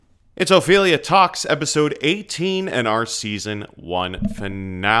It's Ophelia Talks, episode 18, and our season 1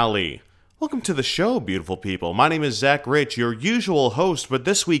 finale. Welcome to the show, beautiful people. My name is Zach Rich, your usual host, but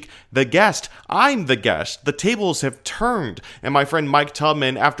this week, the guest. I'm the guest. The tables have turned, and my friend Mike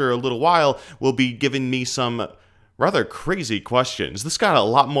Tubman, after a little while, will be giving me some rather crazy questions. This got a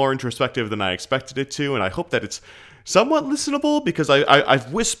lot more introspective than I expected it to, and I hope that it's somewhat listenable, because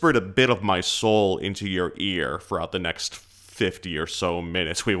I've whispered a bit of my soul into your ear throughout the next 50 or so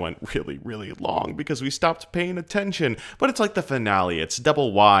minutes. We went really, really long because we stopped paying attention, but it's like the finale. It's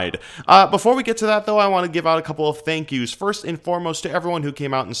double wide. Before we get to that, though, I want to give out a couple of thank yous. First and foremost, to everyone who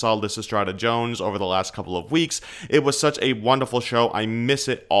came out and saw Lysistrata Jones over the last couple of weeks. It was such a wonderful show. I miss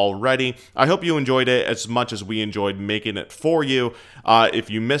it already. I hope you enjoyed it as much as we enjoyed making it for you.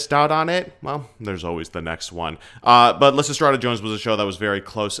 If you missed out on it, well, there's always the next one. But Lysistrata Jones was a show that was very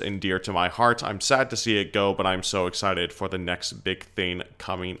close and dear to my heart. I'm sad to see it go, but I'm so excited for the next big thing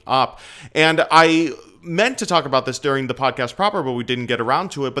coming up. And I meant to talk about this during the podcast proper, but we didn't get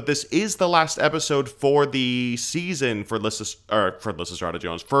around to it. But this is the last episode for the season for Lysistrata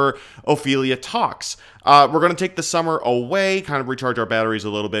Jones, for Ophelia Talks. We're going to take the summer away, kind of recharge our batteries a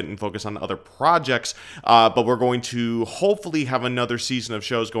little bit and focus on other projects. But we're going to hopefully have another season of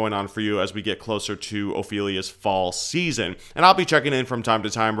shows going on for you as we get closer to Ophelia's fall season. And I'll be checking in from time to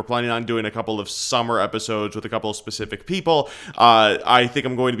time. We're planning on doing a couple of summer episodes with a couple of specific people. I think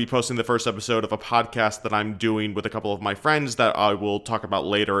I'm going to be posting the first episode of a podcast that I'm doing with a couple of my friends that I will talk about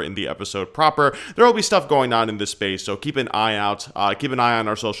later in the episode proper. There will be stuff going on in this space, so keep an eye out. Keep an eye on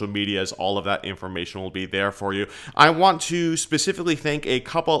our social medias. All of that information will be there for you. I want to specifically thank a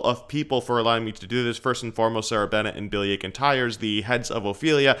couple of people for allowing me to do this. First and foremost, Sarah Bennett and Billy Aiken Tires, the heads of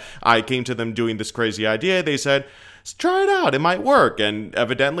Ophelia. I came to them doing this crazy idea. They said, try it out, it might work. And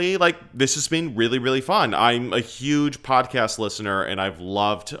evidently, this has been really, really fun. I'm a huge podcast listener, and I've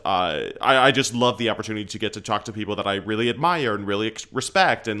loved, I just love the opportunity to get to talk to people that I really admire and really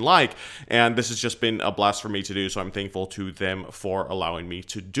respect and like. And this has just been a blast for me to do, so I'm thankful to them for allowing me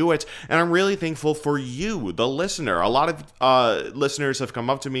to do it. And I'm really thankful for you, the listener. A lot of listeners have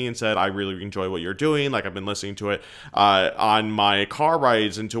come up to me and said, I really enjoy what you're doing. I've been listening to it on my car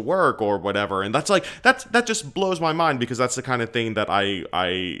rides into work or whatever. And that just blows my mind, because that's the kind of thing that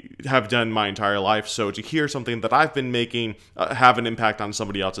I have done my entire life. So to hear something that I've been making have an impact on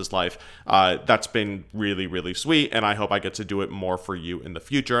somebody else's life, that's been really, really sweet, and I hope I get to do it more for you in the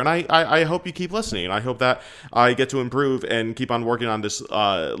future. And I hope you keep listening. I hope that I get to improve and keep on working on this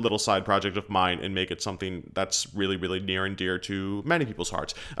little side project of mine and make it something that's really, really near and dear to many people's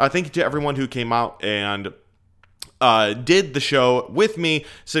hearts. Thank you to everyone who came out and did the show with me,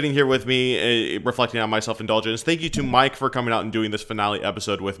 sitting here with me, reflecting on my self-indulgence. Thank you to Mike for coming out and doing this finale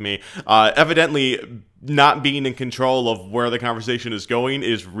episode with me. Evidently, not being in control of where the conversation is going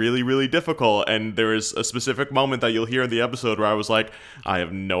is really, really difficult, and there is a specific moment that you'll hear in the episode where I was like, I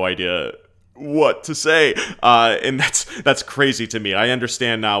have no idea what to say, and that's crazy to me. I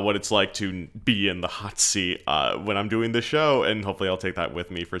understand now what it's like to be in the hot seat when I'm doing the show, and hopefully I'll take that with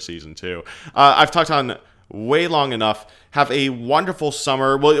me for season 2. I've talked on way long enough. Have a wonderful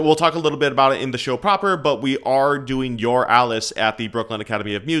summer. We'll talk a little bit about it in the show proper, but we are doing Your Alice at the Brooklyn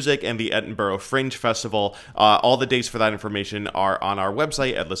Academy of Music and the Edinburgh Fringe Festival. All the dates for that information are on our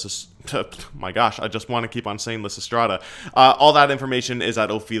website at my gosh, I just want to keep on saying Lysistrata. All that information is at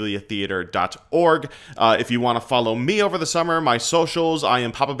opheliatheater.org. If you want to follow me over the summer, my socials, I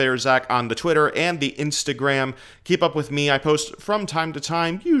am Papa Bear Zach on the Twitter and the Instagram. Keep up with me. I post from time to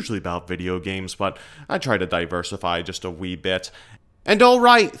time, usually about video games, but I try to diversify just a wee bit. And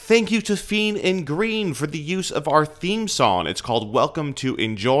alright, thank you to Fiend in Green for the use of our theme song. It's called Welcome to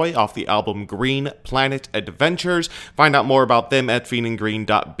Enjoy off the album Green Planet Adventures. Find out more about them at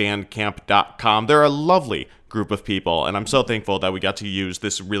fiendandgreen.bandcamp.com. They're a lovely group of people, and I'm so thankful that we got to use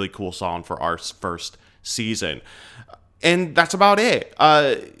this really cool song for our first season. And that's about it.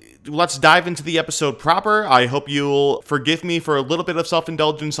 Let's dive into the episode proper. I hope you'll forgive me for a little bit of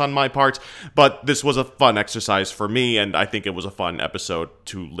self-indulgence on my part, but this was a fun exercise for me, and I think it was a fun episode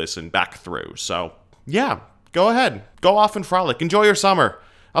to listen back through. So, yeah, go ahead. Go off and frolic. Enjoy your summer.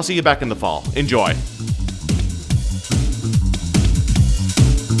 I'll see you back in the fall. Enjoy.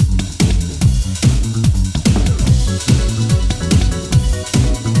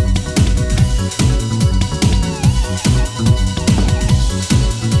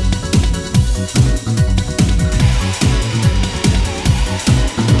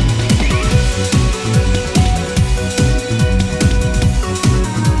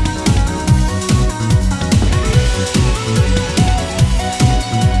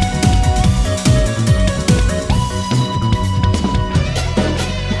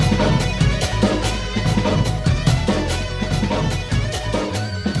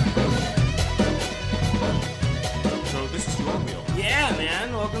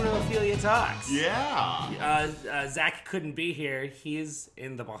 Relax. Yeah. Zach couldn't be here. He's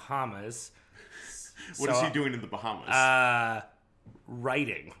in the Bahamas. What is he doing in the Bahamas?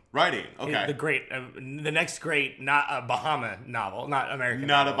 Writing. Writing. Okay. The next great, not a Bahama novel, not American.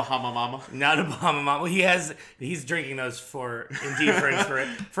 Not novel. a Bahama Mama. Not a Bahama Mama. He's drinking those for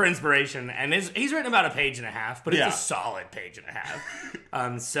inspiration, and he's written about a page and a half, but it's a solid page and a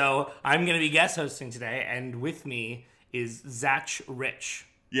half. So I'm going to be guest hosting today, and with me is Zach Rich.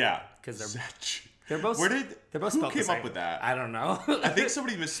 Yeah. Because Zach. They're both. Who spelled came up with that? I don't know. I think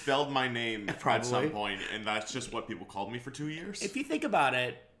somebody misspelled my name Probably. at some point, and that's just what people called me for 2 years. If you think about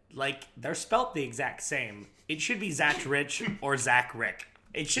it, like they're spelt the exact same. It should be Zach Rich or Zach Rick.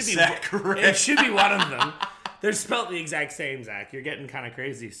 It should be Zach Rick. It should be one of them. They're spelt the exact same, Zach. You're getting kind of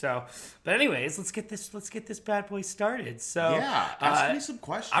crazy. So, but anyways, let's get this bad boy started. So yeah, ask me some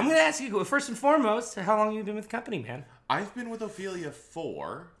questions. I'm gonna ask you first and foremost, how long have you been with the company, man? I've been with Ophelia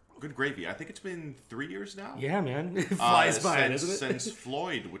for good gravy. I think it's been 3 years now. Yeah, man. It flies by, doesn't it? Since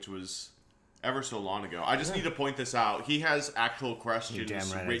Floyd, which was ever so long ago. I just need to point this out. He has actual questions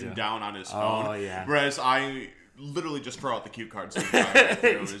written down on his phone. Oh, yeah. Whereas I literally just throw out the cue cards.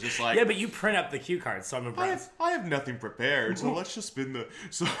 It's just like, yeah, but you print up the cue cards, so I'm impressed. I have nothing prepared, so let's just spin the...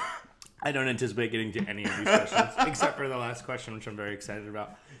 So I don't anticipate getting to any of these questions, except for the last question, which I'm very excited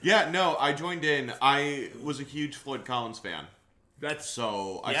about. Yeah, no, I joined in. I was a huge Floyd Collins fan. I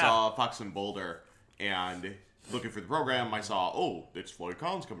saw Fox and Boulder, and looking for the program, I saw, it's Floyd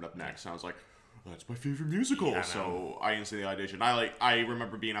Collins coming up next. And I was like, that's my favorite musical. Yeah, so I instantly auditioned. I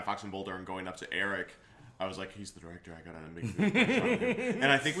remember being at Fox and Boulder and going up to Eric. I was like, he's the director. I gotta make him.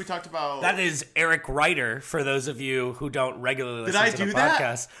 And I think we talked about... That is Eric Ryder, for those of you who don't regularly listen to the that?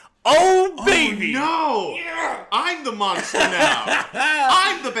 podcast. Oh, baby! Oh, no! Yeah. I'm the monster now.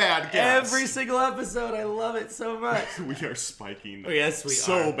 I'm the bad guy. Every single episode. I love it so much. We are spiking. Oh, yes, we are.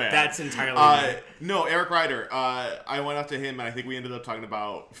 So bad. That's entirely no, Eric Ryder. I went up to him, and I think we ended up talking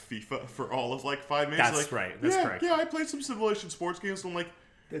about FIFA for all of 5 minutes. That's right. That's correct. Yeah, I played some simulation sports games, and I'm like,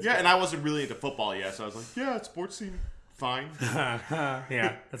 and I wasn't really into football yet, so I was like, yeah, sports seem fine.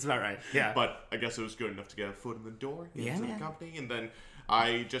 Yeah, that's about right. Yeah. But I guess it was good enough to get a foot in the door into the company, and then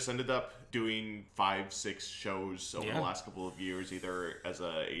I just ended up doing 5-6 shows over the last couple of years, either as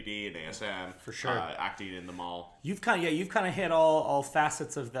a AD and ASM, for sure, acting in the mall. You've kind of hit all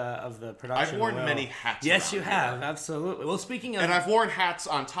facets of the production. I've worn many hats. Yes, you have, absolutely. Well, speaking of, and I've worn hats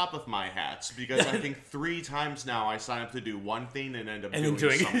on top of my hats because I think 3 times now I signed up to do one thing and end up doing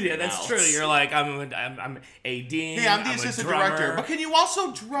something yeah, that's else. true. You're like, I'm AD. Hey, I'm the assistant director, but can you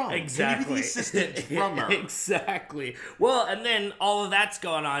also drum? Exactly. Can you be the assistant drummer? Exactly. Well, and then all of that's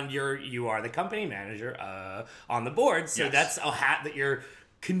going on. You are the company manager on the board, so that's a hat that you're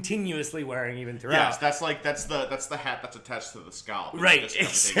continuously wearing even throughout. Yes, that's the hat that's attached to the scalp. Right,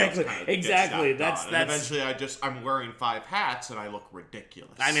 exactly. That's and eventually I'm wearing 5 hats and I look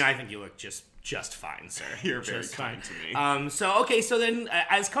ridiculous. I mean, I think you look just fine, sir. You're very kind to me. So then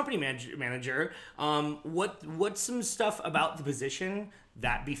as company manager, what's some stuff about the position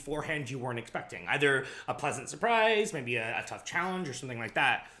that beforehand you weren't expecting? Either a pleasant surprise, maybe a tough challenge, or something like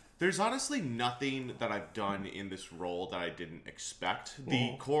that. There's honestly nothing that I've done in this role that I didn't expect.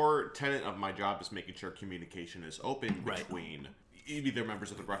 The core tenet of my job is making sure communication is open between either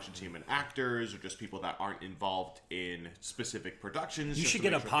members of the production team and actors, or just people that aren't involved in specific productions. You should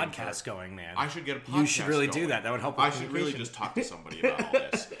get a podcast going, man. I should get a podcast. You should really do that. That would help with I should really just talk to somebody about all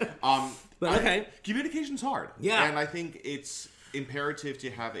this. Okay. Communication's hard. Yeah. And I think it's imperative to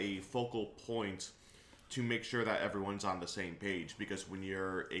have a focal point to make sure that everyone's on the same page, because when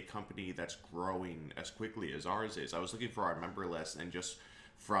you're a company that's growing as quickly as ours is, I was looking for our member list, and just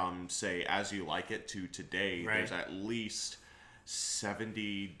from, say, As You Like It to today, there's at least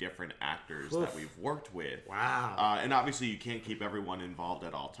 70 different actors that we've worked with. Wow. And obviously you can't keep everyone involved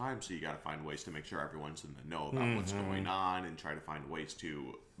at all times, so you got to find ways to make sure everyone's in the know about what's going on, and try to find ways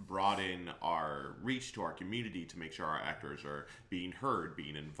to broaden our reach to our community to make sure our actors are being heard,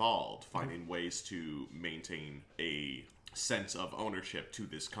 being involved, finding ways to maintain a sense of ownership to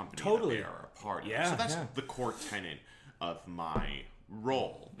this company that they are a part of. So that's the core tenet of my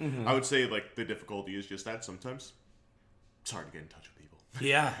role. I would say the difficulty is just that sometimes it's hard to get in touch with people.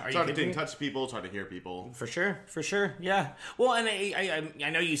 Yeah, it's hard to get in touch with people. It's hard to hear people. For sure. Yeah. Well, and I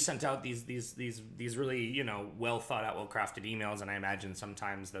know you sent out these really well thought out, well crafted emails, and I imagine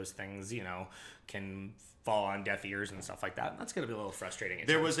sometimes those things can fall on deaf ears and stuff like that. That's gonna be a little frustrating.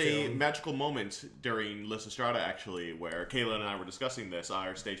 There was a magical moment during Lysistrata actually, where Kayla and I were discussing this.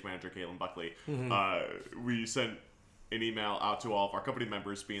 Our stage manager, Kaylin Buckley, we sent an email out to all of our company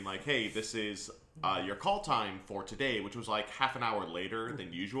members being like, hey, this is your call time for today, which was like half an hour later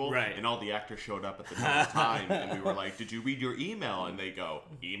than usual. Right. And all the actors showed up at the normal time, and we were like, did you read your email? And they go,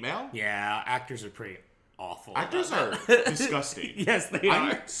 email? Yeah, actors are pretty awful. Actors are disgusting. Yes, they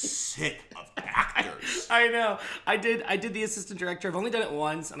are. I'm sick of actors. I know. I did the assistant director. I've only done it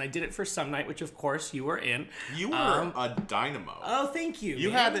once, and I did it for Some Night, which of course you were in. You were a dynamo. Oh, thank you.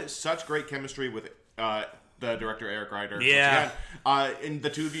 You man. had such great chemistry with the director, Eric Ryder. Yeah. And the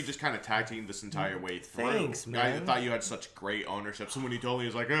two of you just kind of tag teamed this entire way through. Thanks, man. I thought you had such great ownership. So when he told me, he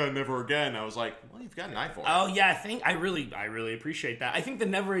was like, never again. I was like, well, you've got an eye for it. Oh, yeah, I really appreciate that. I think the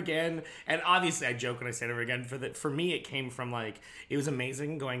never again, and obviously I joke when I say never again, for me it came from, like, it was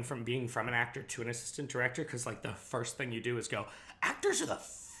amazing going from being from an actor to an assistant director, because, like, the first thing you do is go, actors are the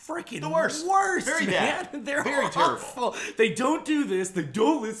freaking the worst. Very man. bad. They're very awful. Terrible. They don't do this. They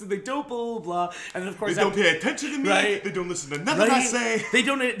don't listen. They don't blah blah blah. And then of course they don't pay attention to me. Right. They don't listen to nothing I say. They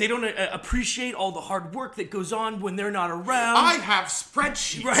don't appreciate all the hard work that goes on when they're not around. I have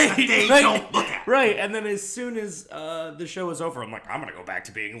spreadsheets that they don't look at. Right. And then as soon as the show is over, I'm like, I'm gonna go back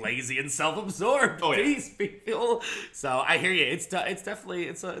to being lazy and self-absorbed. Oh yeah. Peace, people. So I hear you. It's definitely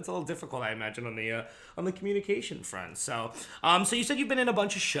it's a little difficult, I imagine, on the communication front. So so you said you've been in a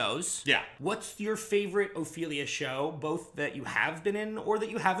bunch of shows. Yeah. What's your favorite Ophelia show, both that you have been in or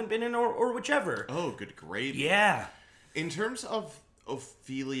that you haven't been in, or whichever? Oh, good gravy. Yeah. In terms of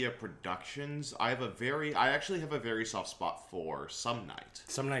Ophelia Productions, I actually have a very soft spot for Some Night.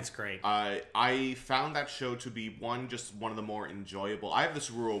 Some Night's great. I found that show to be just one of the more enjoyable. I have this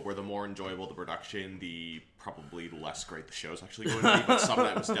rule where the more enjoyable the production, the probably less great the show's actually going to be. But Some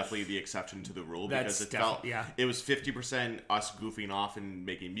Night was definitely the exception to the rule because it was 50% us goofing off and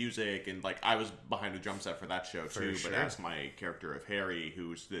making music, and like I was behind the drum set for that show too. Sure. But as my character of Harry,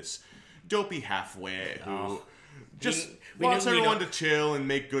 who's this dopey halfwit who just wants everyone to chill and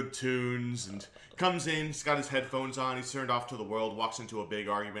make good tunes, and comes in, he's got his headphones on, he's turned off to the world, walks into a big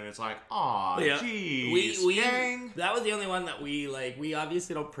argument, it's like, aw, geez, gang. That was the only one that we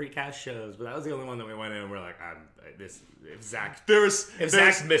obviously don't precast shows, but that was the only one that we went in and we're like, if Zach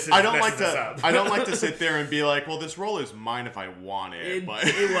misses I don't like this up. I don't like to sit there and be like, well, this role is mine if I want it. But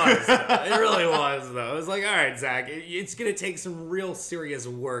it was, though. It really was, though. It was like, all right, Zach, it's gonna take some real serious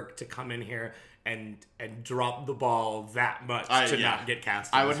work to come in here and drop the ball that much to not get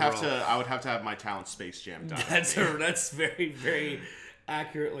cast. I would have to have my talent Space Jam done. That's very, very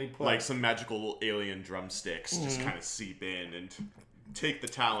accurately put. Like some magical alien drumsticks just kind of seep in and take the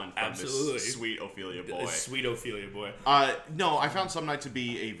talent from this sweet Ophelia boy. Sweet Ophelia boy. No, I found Some Night to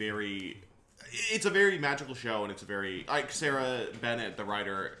be it's a very magical show, and it's a very, like Sarah Bennett, the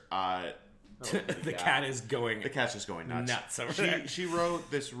writer, the cat is going. The cat's just going nuts. Over there. She wrote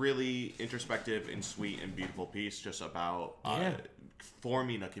this really introspective and sweet and beautiful piece just about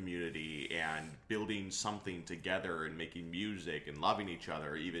forming a community and building something together and making music and loving each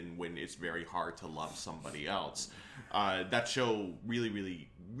other, even when it's very hard to love somebody else. That show really, really,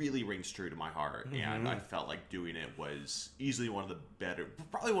 really rings true to my heart, and I felt like doing it was easily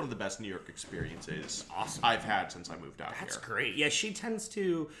probably one of the best New York experiences I've had since I moved out here. That's great. Yeah, she tends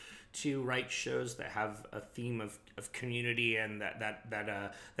to write shows that have a theme of community and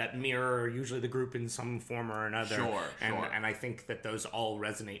that mirror usually the group in some form or another. Sure. And I think that those all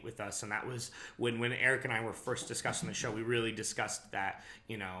resonate with us. And that was when Eric and I were first discussing the show, we really discussed that,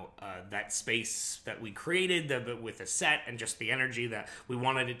 that space that we created with the set and just the energy that we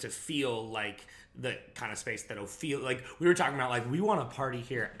wanted it to feel like the kind of space that Ophelia, like we were talking about, like we want to party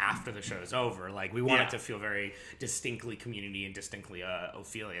here after the show's over. Like we want it to feel very distinctly community and distinctly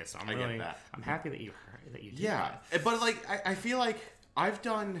Ophelia. So I'm happy that you did that. But like I feel like I've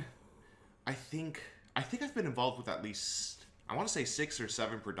done, I think I've been involved with at least, I want to say 6 or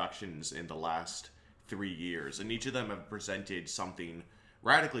 7 productions in the last 3 years, and each of them have presented something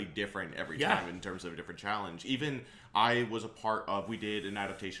radically different every time in terms of a different challenge. Even I was a part of, we did an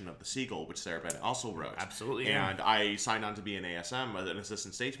adaptation of The Seagull, which Sarah Bennett also wrote. Absolutely. And I signed on to be an ASM, an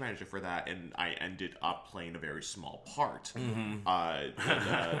assistant stage manager for that, and I ended up playing a very small part.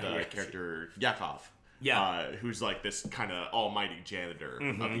 The character Yakov. Yeah. Who's like this kind of almighty janitor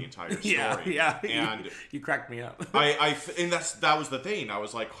of the entire story. Yeah. And you cracked me up. and that was the thing. I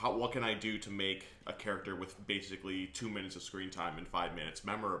was like, what can I do to make a character with basically 2 minutes of screen time and 5 minutes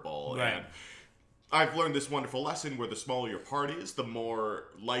memorable? Right. And I've learned this wonderful lesson where the smaller your part is, the more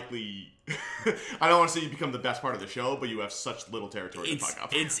likely I don't want to say you become the best part of the show, but you have such little territory to fuck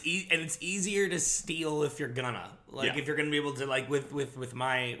up. It's easier to steal if you're gonna. If you're gonna be able to, with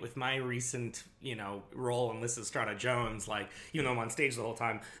my recent, role in Lyssa Strata-Jones, even though I'm on stage the whole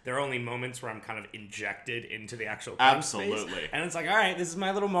time, there are only moments where I'm kind of injected into the actual Absolutely. space. And it's all right, this is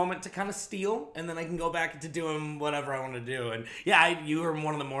my little moment to kind of steal, and then I can go back to doing whatever I want to do. And you were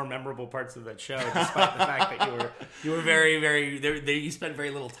one of the more memorable parts of that show, despite the fact that you were very, very you spent very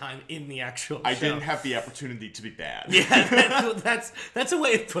little time in the actual show. I didn't have the opportunity to be bad. Yeah, that's a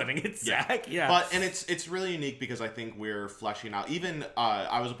way of putting it, Zach. Yeah. And it's really unique because I think we're fleshing out. Even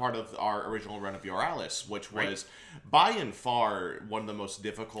I was a part of our original run of Your Alice, which was by and far one of the most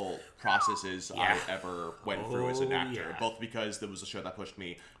difficult processes I ever went through as an actor. Both because there was a show that pushed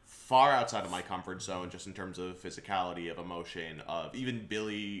me far outside of my comfort zone, just in terms of physicality, of emotion, of even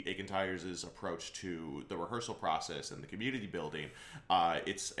Billy Aiken-Tyers' approach to the rehearsal process and the community building.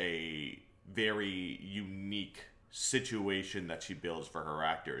 It's a very unique situation that she builds for her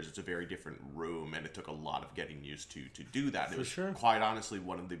actors. It's a very different room, and it took a lot of getting used to do that. It was quite honestly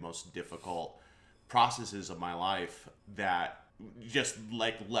one of the most difficult processes of my life that just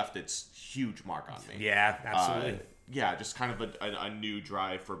left its huge mark on me. Yeah, absolutely. Just kind of a new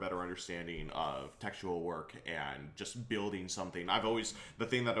drive for better understanding of textual work and just building something. The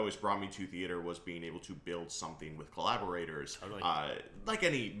thing that always brought me to theater was being able to build something with collaborators, like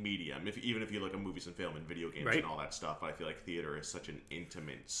any medium. Even if you look at movies and film and video games and all that stuff, I feel like theater is such an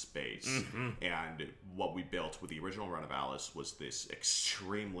intimate space. And what we built with the original run of Alice was this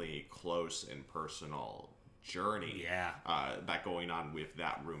extremely close and personal journey that going on with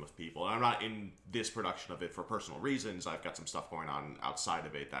that room of people. And I'm not in this production of it for personal reasons. I've got some stuff going on outside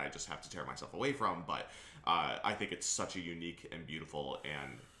of it that I just have to tear myself away from, but I think it's such a unique and beautiful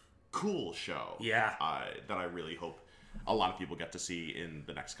and cool show that I really hope a lot of people get to see in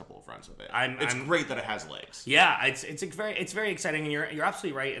the next couple of runs of it. It's great that it has legs. Yeah, it's very exciting, and you're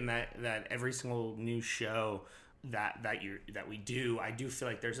absolutely right in that every single new show that we do, I do feel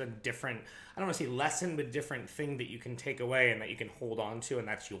like there's a different, I don't want to say lesson, but different thing that you can take away and that you can hold on to, and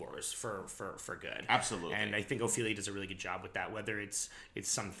that's yours for good. Absolutely. And I think Ophelia does a really good job with that, whether it's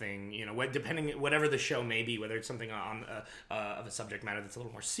something, depending, whatever the show may be, whether it's something on of a subject matter that's a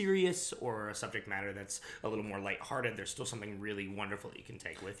little more serious or a subject matter that's a little more lighthearted, there's still something really wonderful that you can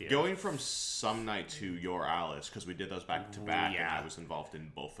take with you. Going from Some Night to Your Alice, because we did those back to back, and I was involved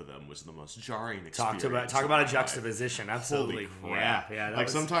in both of them, was the most jarring experience. Talk about a juxtaposition. Absolutely. Holy crap. Yeah.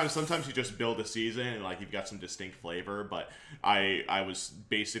 Sometimes you just build a season and you've got some distinct flavor, but I was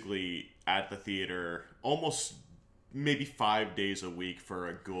basically at the theater almost maybe 5 days a week for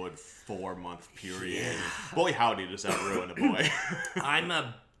a good 4-month period. Yeah. Boy, howdy, does that ruin a boy.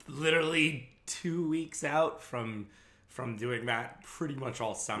 I'm literally 2 weeks out from doing that pretty much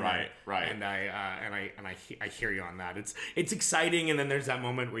all summer. Right. And I hear you on that. It's exciting, and then there's that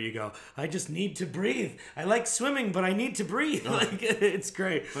moment where you go, I just need to breathe. I like swimming, but I need to breathe. It's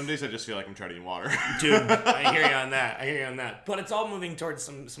great. Some days I just feel like I'm treading water. Dude, I hear you on that. But it's all moving towards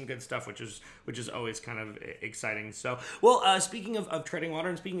some good stuff, which is always kind of exciting. So, speaking of treading water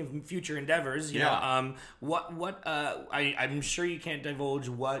and speaking of future endeavors, I'm sure you can't divulge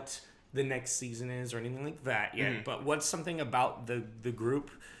what the next season is or anything like that yet, but what's something about the group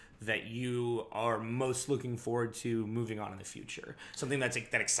that you are most looking forward to moving on in the future? Something that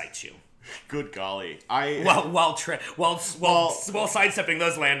excites you. Good golly, while sidestepping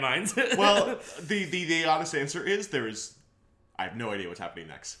those landmines. Well, the honest answer is I have no idea what's happening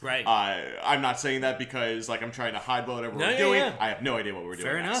next. Right. I'm not saying that because I'm trying to hide whatever we're doing. Yeah. I have no idea what we're doing.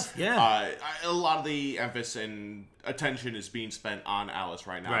 Fair next. enough. Yeah. A lot of the emphasis and attention is being spent on Alice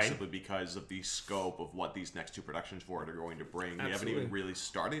right now, simply because of the scope of what these next two productions for it are going to bring. Absolutely. We haven't even really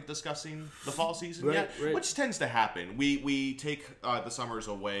started discussing the fall season yet, which tends to happen. We take the summers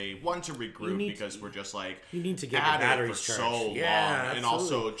away, one, to regroup because we're just you need to get at the batteries it for charged. so long, and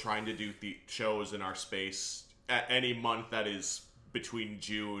also trying to do the shows in our space at any month that is between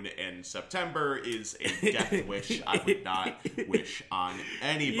June and September is a death wish I would not wish on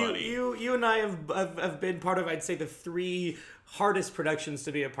anybody. You and I have been part of, I'd say, the 3 hardest productions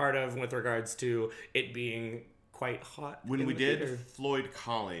to be a part of with regards to it being quite hot. When we did Floyd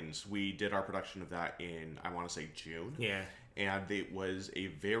Collins, we did our production of that in, I want to say, June. Yeah. and it was a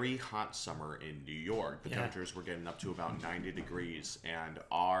very hot summer in New York. The temperatures were getting up to about 90 degrees, and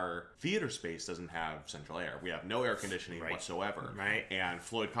our theater space doesn't have central air. We have no air conditioning whatsoever. Right. And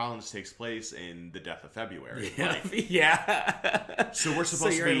Floyd Collins takes place in the death of February. Yeah. So we're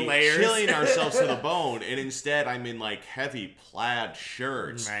supposed to be chilling ourselves to the bone, and instead I'm in like heavy plaid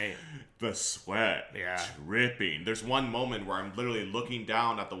shirts. Right. The sweat dripping. There's one moment where I'm literally looking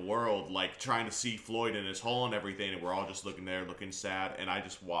down at the world, like trying to see Floyd in his hole and everything, and we're all just looking there, looking sad, and I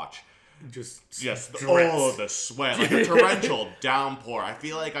just watch. The sweat, like a torrential downpour. I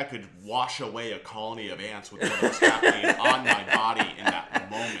feel like I could wash away a colony of ants with what was happening on my body in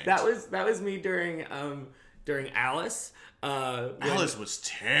that moment. That was me during Alice. Alice was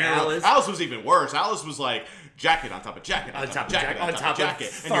terrible. Alice was even worse. Alice was like jacket on top of jacket on top of jacket on top of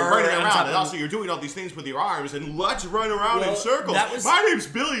jacket, and you're running around, and also you're doing all these things with your arms, and let's run around in circles. My name's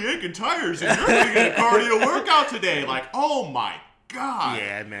Billy Aiken Tires, and you're going to get a cardio workout today. Like, oh my God.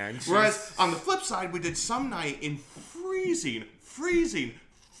 Yeah, man. Whereas on the flip side, we did some night in freezing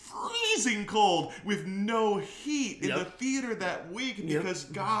cold with no heat in the theater that week because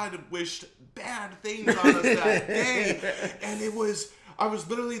God wished bad things on us that day. And there was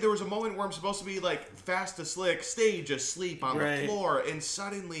a moment where I'm supposed to be like fast asleep, stage asleep on the floor, and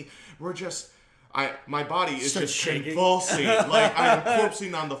suddenly we're just... my body is just convulsing. Like I'm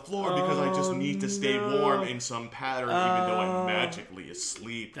corpsing on the floor because I just need to stay warm in some pattern, even though I'm magically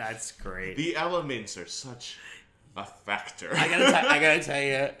asleep. That's great. The elements are such a factor. I gotta tell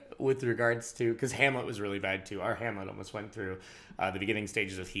you, with regards to, because Hamlet was really bad too. Our Hamlet almost went through the beginning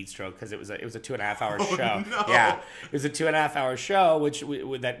stages of heat stroke because it was a 2.5 hour show. No. Yeah, it was a 2.5 hour show, which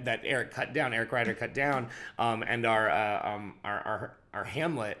that Eric Ryder cut down, and our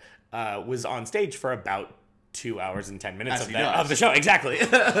Hamlet was on stage for about 2 hours and 10 minutes of the show. Exactly.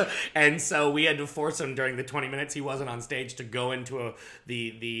 And so we had to force him during the 20 minutes he wasn't on stage to go into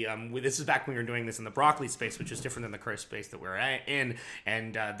this is back when we were doing this in the Broccoli space, which is different than the Curse space that we're in.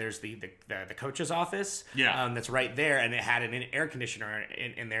 And there's the coach's office that's right there, and it had an air conditioner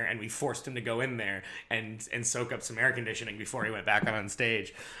in there, and we forced him to go in there and soak up some air conditioning before he went back on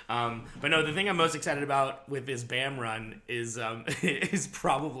stage. But no, the thing I'm most excited about with this BAM run is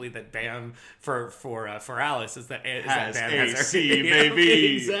probably that BAM for Alice is that BAM has AC,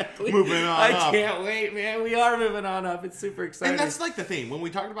 baby. Exactly. Moving on up. I can't wait, man. We are moving on up. It's super exciting. And that's like the thing. When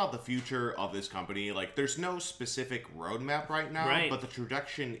we talk about the future of this company, like there's no specific roadmap right now, but the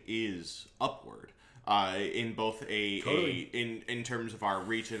trajectory is upward. In both in terms of our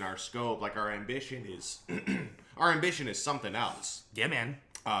reach and our scope, like our ambition is something else. Yeah, man.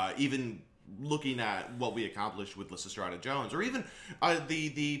 Even looking at what we accomplished with Lysistrata Jones, or even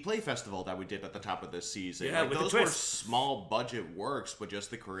the play festival that we did at the top of this season. Yeah, like, those were small budget works, but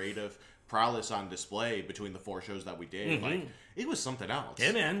just the creative prowess on display between the 4 shows that we did. Like, it was something else.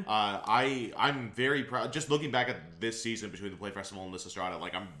 Yeah, man. I'm very proud. Just looking back at this season between the play festival and Lysistrata,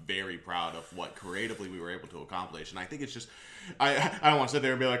 like I'm very proud of what creatively we were able to accomplish. And I think it's just, I don't want to sit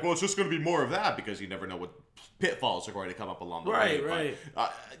there and be like, well, it's just going to be more of that, because you never know what pitfalls are going to come up along the way. Right.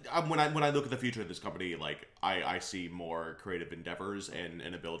 But when I look at the future of this company, like I see more creative endeavors and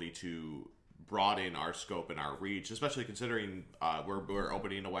an ability to broaden our scope and our reach, especially considering we're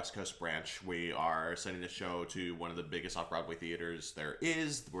opening a West Coast branch. We are sending the show to one of the biggest off-Broadway theaters there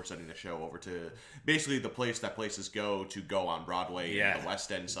is. We're sending the show over to basically the place that places go on Broadway in the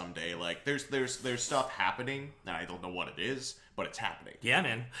West End someday. Like there's stuff happening, and I don't know what it is, but it's happening. Yeah,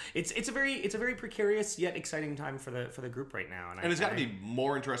 man. It's a very precarious yet exciting time for the group right now, and it's got to be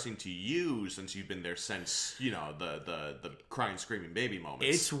more interesting to you since you've been there since the crying screaming baby moments.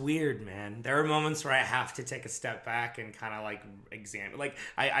 It's weird, man. There are moments where I have to take a step back and kind of like examine. Like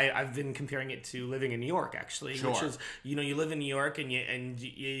I've been comparing it to living in New York, actually, which is you live in New York and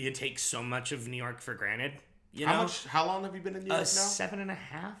you take so much of New York for granted. How long have you been in New York now? 7.5,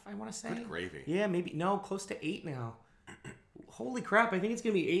 I want to say. Good gravy. Yeah, maybe close to 8 now. Holy crap! I think it's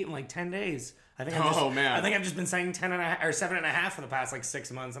gonna be 8 in like 10 days. I think I've just been saying 10.5 or 7.5 for the past like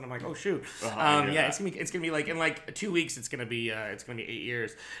 6 months, and I'm like, oh shoot. It's gonna be like in like 2 weeks. It's gonna be 8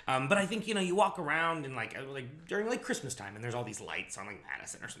 years. But I think you walk around and like during like Christmas time, and there's all these lights on like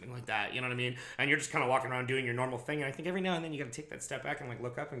Madison or something like that. You know what I mean? And you're just kind of walking around doing your normal thing. And I think every now and then you got to take that step back and like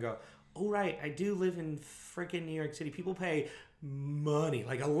look up and go, oh right, I do live in freaking New York City. People pay money,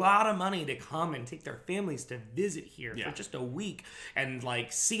 like a lot of money, to come and take their families to visit here for just a week and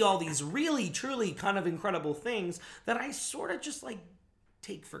like see all these really truly kind of incredible things that I sort of just like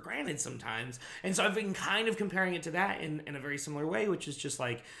take for granted sometimes. And so I've been kind of comparing it to that in a very similar way, which is just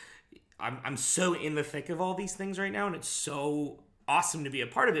like I'm so in the thick of all these things right now, and it's so awesome to be a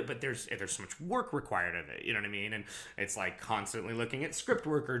part of it, but there's so much work required of it, you know what I mean? And it's like constantly looking at script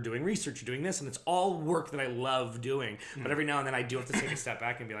work or doing research or doing this, and it's all work that I love doing. But every now and then I do have to take a step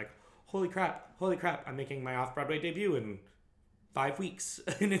back and be like, holy crap, I'm making my off-Broadway debut in 5 weeks.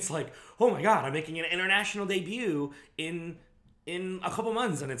 And it's like, oh my God, I'm making an international debut in a couple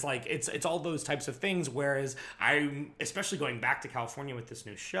months. And it's like, it's all those types of things. Whereas I'm, especially going back to California with this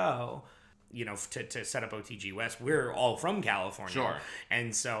new show, you know, to set up OTG West, we're all from California. Sure.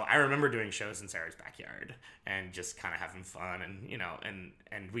 And so I remember doing shows in Sarah's backyard and just kind of having fun, and, you know, and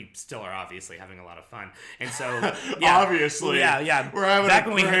we still are obviously having a lot of fun. And so, yeah. Obviously. Yeah. We're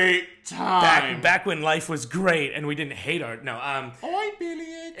having a great time. Back when life was great and we didn't hate our, Oi, Billy,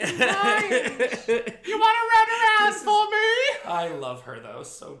 you want to run around for me? I love her, though,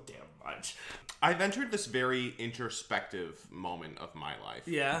 so damn much. I've entered this very introspective moment of my life.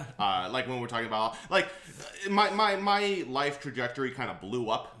 Yeah. Like when we're talking about, like, my life trajectory kind of blew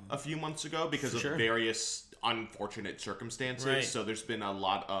up a few months ago because of various unfortunate circumstances. Right. So there's been a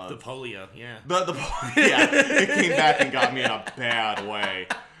lot of... The polio, yeah. Yeah, it came back and got me in a bad way.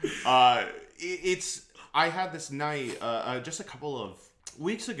 I had this night, just a couple of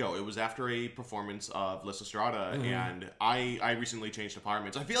weeks ago. It was after a performance of Lysistrata, and I recently changed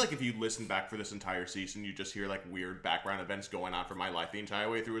apartments. I feel like if you listen back for this entire season, you just hear like weird background events going on for my life the entire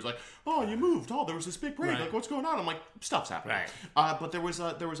way through. It was like, oh, you moved. Oh, there was this big break. Like, what's going on? I'm like, stuff's happening. Right. But there was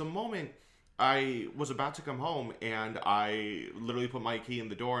a moment. I was about to come home, and I literally put my key in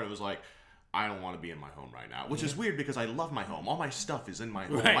the door, and it was like, I don't want to be in my home right now, which is weird because I love my home. All my stuff is in my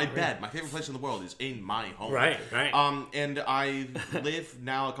home. My bed, my favorite place in the world, is in my home. Right. And I live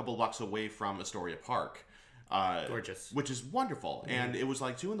now a couple blocks away from Astoria Park. Gorgeous. Which is wonderful. And it was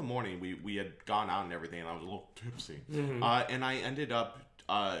like 2 a.m. We had gone out and everything, and I was a little tipsy. And I ended up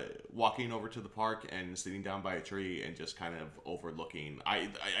walking over to the park and sitting down by a tree and just kind of overlooking. I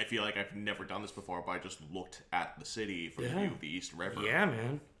feel like I've never done this before, but I just looked at the city from the view of the East River. Yeah,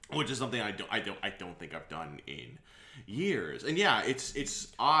 man. Which is something I don't think I've done in years. And yeah, it's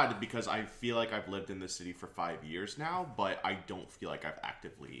odd because I feel like I've lived in this city for 5 years now, but I don't feel like I've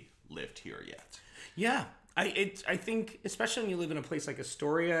actively lived here yet. Yeah. I think, especially when you live in a place like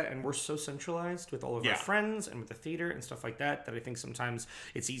Astoria and we're so centralized with all of our friends and with the theater and stuff like that, that I think sometimes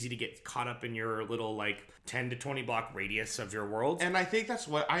it's easy to get caught up in your little like 10 to 20 block radius of your world. And I think that's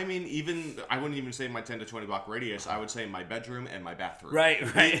what, I mean, I wouldn't even say my 10 to 20 block radius. I would say my bedroom and my bathroom. Right.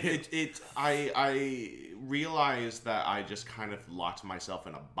 I realized that I just kind of locked myself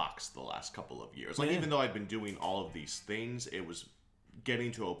in a box the last couple of years. Like, even though I'd been doing all of these things, it was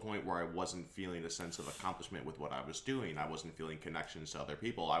getting to a point where I wasn't feeling a sense of accomplishment with what I was doing. I wasn't feeling connections to other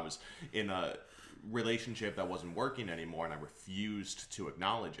people. I was in a relationship that wasn't working anymore, and I refused to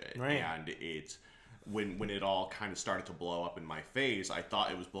acknowledge it. Right. And when it all kind of started to blow up in my face, I thought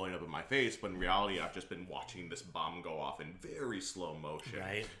it was blowing up in my face, but in reality, I've just been watching this bomb go off in very slow motion.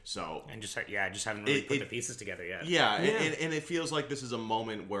 Right. So and just haven't really put the pieces together yet. Yeah. And it feels like this is a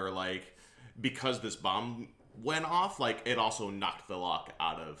moment where, like, because this bomb went off, like, it also knocked the lock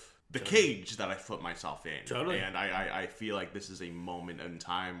out of the cage that I put myself in. Totally. And I feel like this is a moment in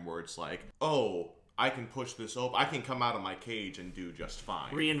time where it's like, oh, I can push this open. I can come out of my cage and do just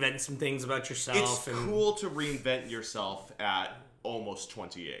fine. Reinvent some things about yourself. It's cool to reinvent yourself at almost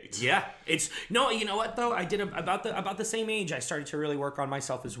 28. Yeah, you know what though? I did about the same age. I started to really work on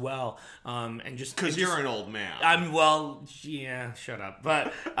myself as well, and just because you're an old man. Shut up.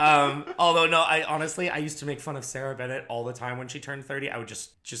 But although no, I used to make fun of Sarah Bennett all the time when she turned 30. I would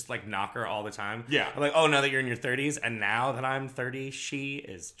just like knock her all the time. Yeah, I'm like, oh, now that you're in your 30s, and now that I'm 30,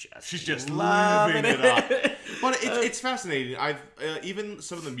 she's just living it up. But it's fascinating. I've even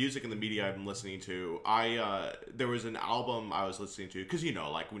some of the music and the media I've been listening to. There was an album I was listening to, because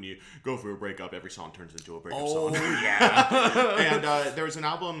like when you go through a breakup, every song turns into a breakup song. Oh yeah. And there was an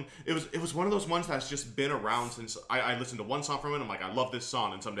album. It was one of those ones that's just been around since I listened to one song from it. I'm like, I love this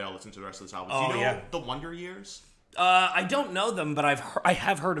song, and someday I'll listen to the rest of this album. Do you know The Wonder Years? I don't know them, but I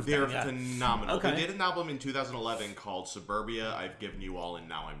have heard of them. They're phenomenal. Okay. They did an album in 2011 called Suburbia, I've Given You All and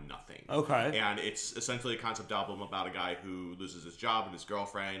Now I'm Nothing. Okay. And it's essentially a concept album about a guy who loses his job and his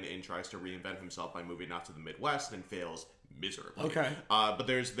girlfriend and tries to reinvent himself by moving out to the Midwest and fails miserably. Okay. But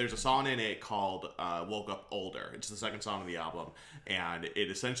there's a song in it called Woke Up Older. It's the second song of the album. And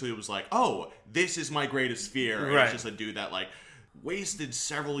it essentially was like, oh, this is my greatest fear. And it's just a dude that, like, wasted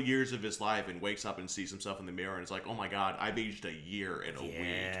several years of his life and wakes up and sees himself in the mirror and is like, oh my god, I've aged a year in a week.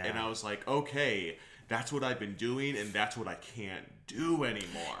 And I was like, okay, that's what I've been doing, and that's what I can't do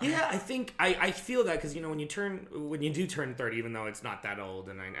anymore. Yeah, I think I feel that because when you do turn 30, even though it's not that old,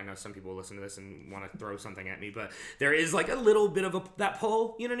 and I know some people listen to this and want to throw something at me, but there is like a little bit of that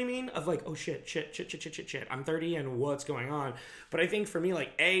pull, you know what I mean? Of like, oh shit, I'm 30 and what's going on? But I think for me,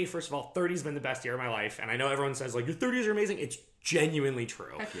 like, first of all, 30's been the best year of my life, and I know everyone says like your 30s are amazing. It's genuinely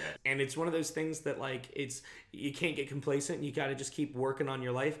true. Heck yeah. And it's one of those things that like you can't get complacent. You got to just keep working on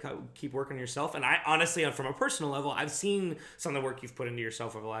your life, keep working on yourself. And I honestly, from a personal level, I've seen some of the work you've put into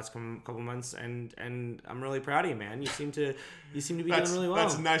yourself over the last couple months, and I'm really proud of you, man. You seem to be doing really well.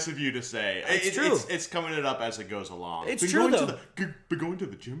 That's nice of you to say. It's true. It's coming it up as it goes along. It's true though. Been going to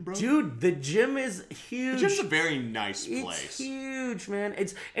the gym, bro? Dude, the gym is huge. The gym's a very nice place. It's huge, man.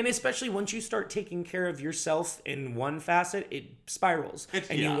 And especially once you start taking care of yourself in one facet, it spirals.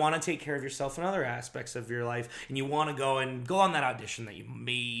 You want to take care of yourself in other aspects of your life, and you want to go on that audition that you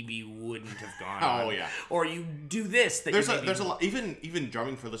maybe wouldn't have gone on. Oh yeah. Or you do this that there's a lot. Even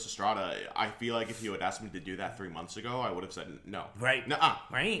drumming for Lysistrata, I feel like if you had asked me to do that 3 months ago, I would have said no. Right. Nuh-uh.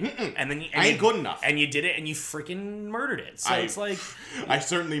 Right. Mm-mm. And then I ain't good enough. And you did it, and you freaking murdered it. So it's like I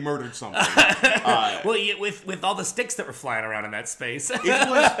certainly murdered something. Well, with all the sticks that were flying around in that space. It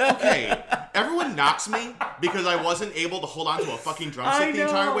was okay. Everyone knocks me because I wasn't able to hold on to a fucking drumstick the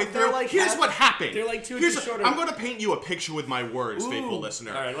entire way through. Like Here's what happened. They're like 2 inches shorter. I'm going to paint you a picture with my words, faithful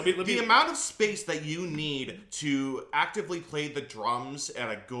listener. All right, let me. The amount of space that you need to actively play the drums at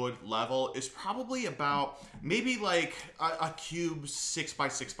a good level is probably about maybe like a cube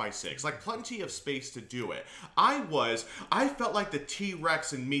 6x6x6, like plenty of space to do it. I felt like the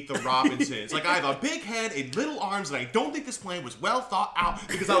T-Rex in Meet the Robinsons. Like I have a big head and little arms, and I don't think this playing was well thought out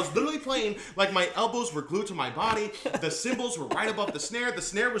because I was literally playing like my elbows were glued to my body. The cymbals were right above the snare. The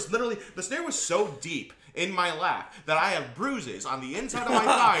snare was so deep in my lap that I have bruises on the inside of my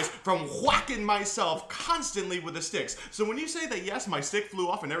thighs from whacking myself constantly with the sticks. So when you say that, yes, my stick flew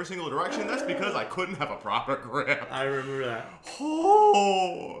off in every single direction, that's because I couldn't have a proper grip. I remember that.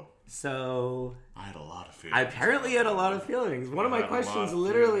 Oh. So I had a lot of feelings. I apparently had a lot of feelings. One of my questions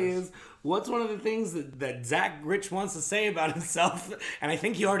literally is, what's one of the things that Zach Rich wants to say about himself? And I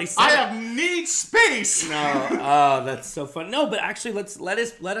think you already said I need space. No, oh, that's so fun. No, but actually, let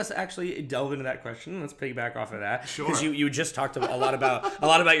us actually delve into that question. Let's piggyback off of that. Sure. Because you just talked a lot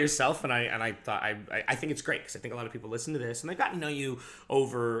about yourself, and I thought I think it's great because I think a lot of people listen to this and they've gotten to know you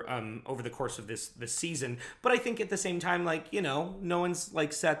over the course of this season. But I think at the same time, like no one's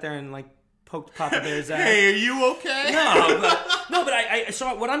like sat there and like poked Papa Bear's ass. Hey, are you okay? No, but I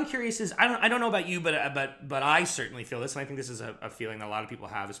so what I'm curious is I don't know about you, but I certainly feel this, and I think this is a feeling that a lot of people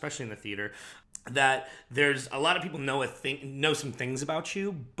have, especially in the theater, that there's a lot of people know some things about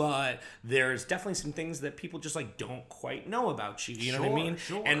you, but there's definitely some things that people just like don't quite know about you. You know what I mean?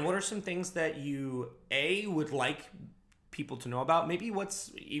 Sure. And what are some things that you would like people to know about? Maybe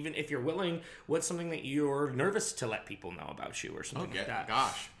even if you're willing, what's something that you're nervous to let people know about you or something like that?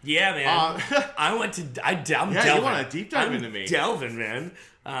 Gosh. Yeah, man. I'm delving. You want to deep dive into me. Delving, man.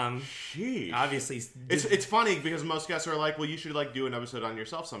 Sheesh. Obviously. It's funny because most guests are like, well, you should like do an episode on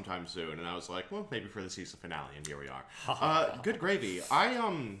yourself sometime soon. And I was like, well, maybe for the season finale, and here we are. Good gravy.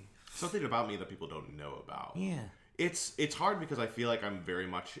 Something about me that people don't know about. Yeah. It's hard because I feel like I'm very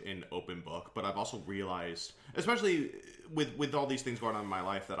much an open book, but I've also realized, especially with all these things going on in my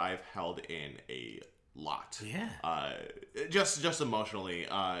life, that I've held in a lot. Yeah. Just emotionally.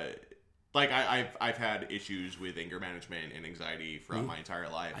 Like I've had issues with anger management and anxiety throughout my entire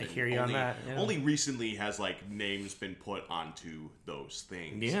life. I hear you on that. Yeah. Only recently has like names been put onto those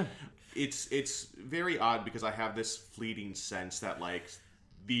things. Yeah. It's very odd because I have this fleeting sense that like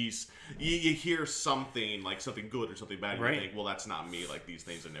these you hear something like something good or something bad, and right. you think, well, that's not me, like these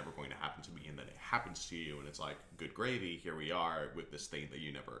things are never going to happen to me, and then it happens to you, and it's like, good gravy, here we are with this thing that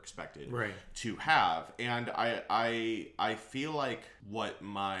you never expected to have. And I feel like what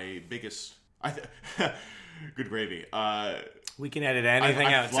my biggest good gravy, we can edit anything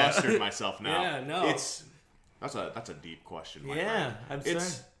out. I've flustered myself now. Yeah, no, that's a deep question, my friend. I'm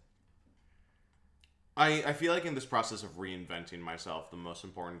sorry. I feel like in this process of reinventing myself, the most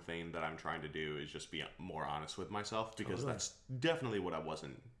important thing that I'm trying to do is just be more honest with myself, because that's definitely what I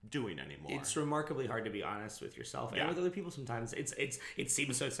wasn't doing anymore. It's remarkably hard to be honest with yourself and with other people sometimes. It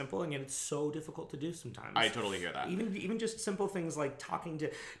seems so simple, and yet it's so difficult to do sometimes. I totally hear that. Even just simple things like talking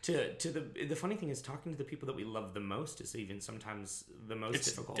to the funny thing is, talking to the people that we love the most is even sometimes the most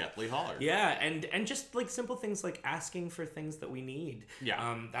difficult. It's deathly hard. Yeah, and just like simple things like asking for things that we need.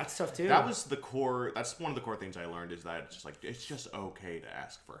 Yeah. That's tough too. That's one of the core things I learned, is that it's just okay to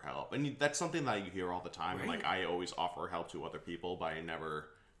ask for help. And that's something that you hear all the time. Right. Like, I always offer help to other people, but I never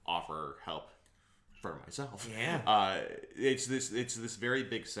offer help for myself. Yeah. It's this very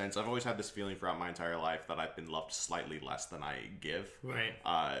big sense. I've always had this feeling throughout my entire life that I've been loved slightly less than I give. Right.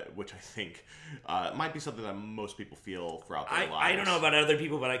 Which I think might be something that most people feel throughout their lives. I don't know about other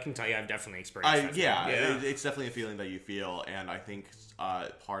people, but I can tell you I've definitely experienced that. It's definitely a feeling that you feel, and I think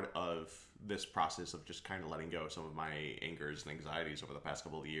part of this process of just kind of letting go of some of my angers and anxieties over the past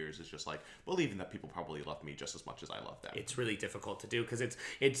couple of years is just like believing that people probably love me just as much as I love them. It's really difficult to do because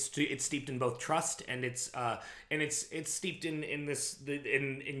it's steeped in both trust and it's steeped in this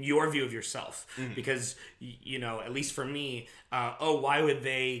in your view of yourself, because you know, at least for me, why would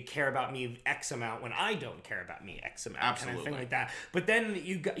they care about me X amount when I don't care about me X amount? Absolutely. Kind of thing like that. But then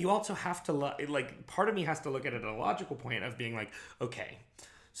you also have to like, part of me has to look at it at a logical point of being like, okay,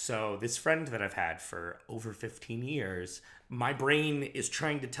 so this friend that I've had for over 15 years, my brain is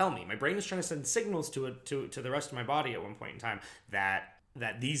trying to tell me. My brain is trying to send signals to the rest of my body at one point in time that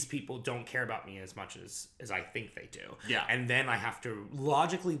these people don't care about me as much as I think they do. Yeah. And then I have to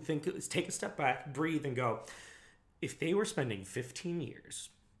logically take a step back, breathe, and go, if they were spending 15 years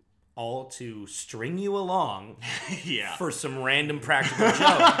all to string you along for some random practical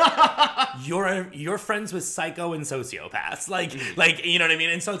joke, you're friends with psycho and sociopaths, like you know what I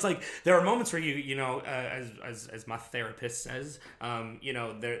mean. And so it's like there are moments where you know, as my therapist says, you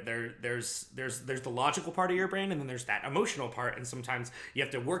know, there's the logical part of your brain, and then there's that emotional part, and sometimes you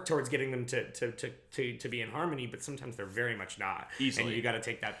have to work towards getting them to be in harmony, but sometimes they're very much not easily, and you got to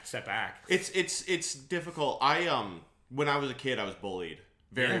take that step back. It's difficult. When I was a kid, I was bullied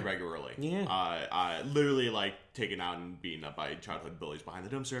very regularly. Yeah. Literally, like, taken out and beaten up by childhood bullies behind the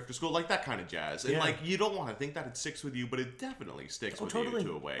dumpster after school, like that kind of jazz. And like, you don't want to think that it sticks with you, but it definitely sticks with you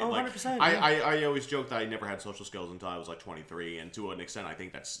to a way. 100%. I always joke that I never had social skills until I was like 23, and to an extent, I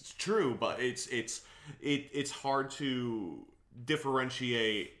think that's true. But it's hard to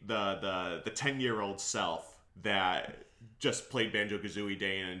differentiate the 10-year-old self that just played Banjo-Kazooie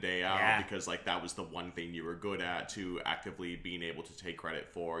day in and day out because like that was the one thing you were good at, to actively being able to take credit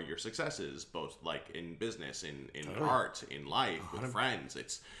for your successes, both like in business, in art, in life, with friends.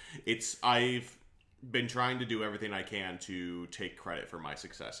 I've been trying to do everything I can to take credit for my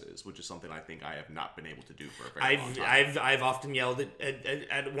successes, which is something I think I have not been able to do for a very long time. I've often yelled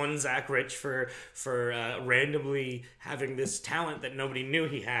at one Zach Rich for randomly having this talent that nobody knew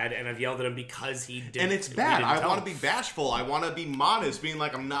he had, and I've yelled at him because he didn't. And it's bad. I want to be bashful. I want to be modest, being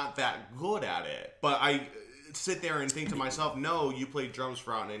like I'm not that good at it. But I sit there and think to myself, no, you played drums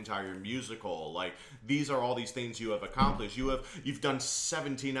throughout an entire musical. Like, these are all these things you have accomplished. You've done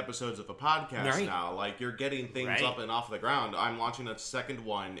 17 episodes of a podcast now. Like, you're getting things up and off the ground. I'm launching a second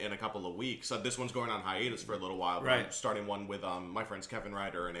one in a couple of weeks. This one's going on hiatus for a little while, but I'm starting one with my friends Kevin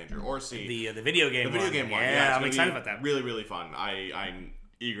Ryder and Andrew Orsi. The video game one. The video game one. Yeah, I'm excited about that. Really, really fun. I'm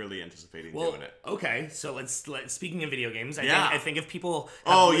eagerly anticipating doing it. Okay, so let's speaking of video games, I think if people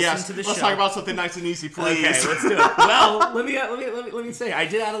have listened to the show, let's talk about something nice and easy, please. Okay, let's do it. Well, let me say, I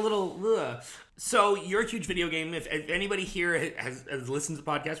did add a little. So you're a huge video game. If anybody here has listened to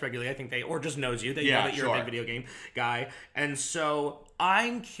the podcast regularly, I think or just knows you, they know that you're a big video game guy. And so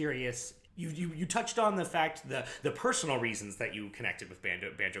I'm curious. You touched on the fact, the personal reasons that you connected with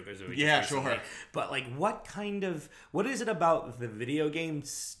Banjo-Kazooie. Yeah, recently. sure. But like, what is it about the video game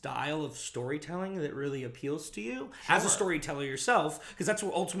style of storytelling that really appeals to you as a storyteller yourself? Because that's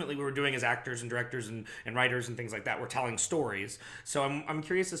what ultimately we're doing as actors and directors and writers and things like that. We're telling stories. So I'm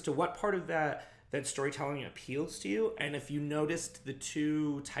curious as to what part of that storytelling appeals to you, and if you noticed the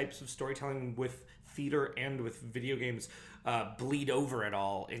two types of storytelling with theater and with video games bleed over at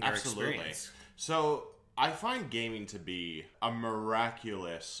all in your experience. So I find gaming to be a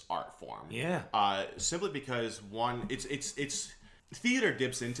miraculous art form. Yeah. Simply because one, it's theater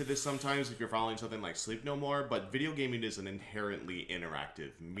dips into this sometimes if you're following something like Sleep No More, but video gaming is an inherently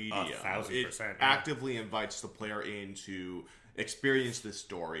interactive media. 1,000%. It actively invites the player in to experience this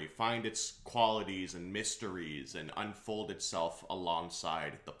story, find its qualities and mysteries, and unfold itself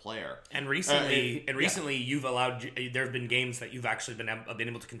alongside the player. And recently, you've allowed. There have been games that you've actually been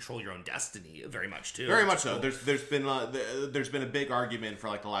able to control your own destiny very much too. Very much so. There's been a big argument for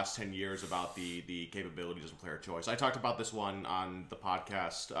like the last 10 years about the capabilities of player choice. I talked about this one on the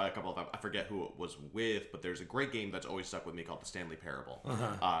podcast a couple of times. I forget who it was with, but there's a great game that's always stuck with me called The Stanley Parable,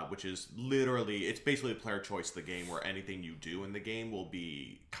 which is literally, it's basically a player choice, the game where anything you do in the game will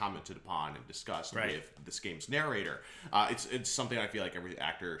be commented upon and discussed with this game's narrator. It's something I feel like every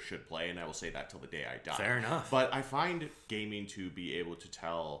actor should play, and I will say that till the day I die. Fair enough. But I find gaming to be able to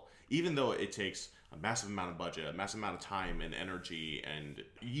tell even though it takes a massive amount of budget, a massive amount of time and energy and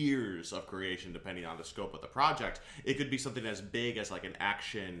years of creation, depending on the scope of the project, it could be something as big as like an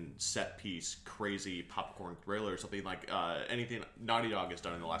action set piece, crazy popcorn thriller, something like anything Naughty Dog has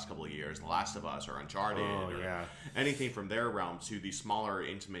done in the last couple of years, The Last of Us or Uncharted, or anything from their realm, to the smaller,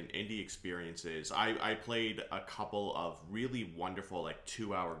 intimate indie experiences. I played a couple of really wonderful, like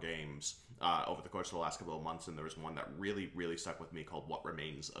 2-hour games over the course of the last couple of months, and there was one that really, really stuck with me called What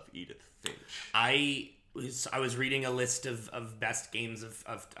Remains of Edith Finch. I was reading a list of best games of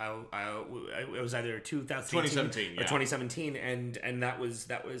it was either 2017 or 2017, and that was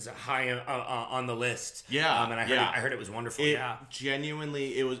high on the list. Yeah, and I heard it was wonderful.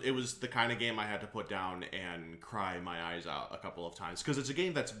 Genuinely, it was the kind of game I had to put down and cry my eyes out a couple of times, because it's a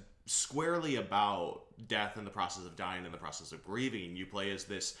game that's squarely about death and the process of dying and the process of grieving. You play as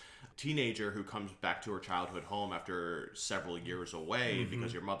this teenager who comes back to her childhood home after several years away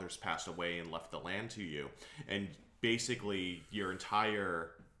because your mother's passed away and left the land to you. And basically your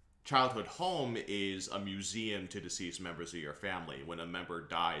entire childhood home is a museum to deceased members of your family. When a member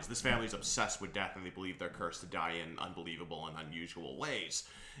dies, this family's obsessed with death and they believe they're cursed to die in unbelievable and unusual ways.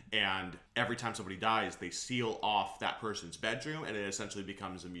 And every time somebody dies, they seal off that person's bedroom, and it essentially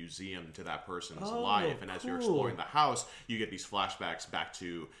becomes a museum to that person's life. And as you're exploring the house, you get these flashbacks back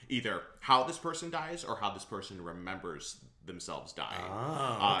to either how this person dies or how this person remembers themselves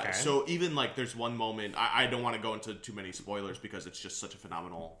dying. So even like there's one moment, I don't want to go into too many spoilers because it's just such a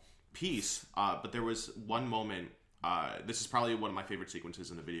phenomenal piece, but there was one moment, this is probably one of my favorite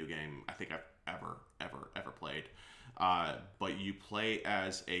sequences in a video game I think I've ever played, but you play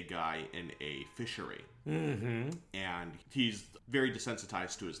as a guy in a fishery, and he's very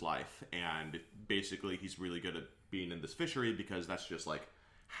desensitized to his life, and basically he's really good at being in this fishery because that's just like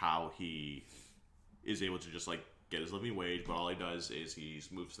how he is able to just like get his living wage. But all he does is he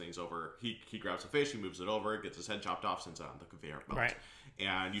moves things over. He grabs a fish, he moves it over, gets his head chopped off, sends it on the conveyor belt. Right.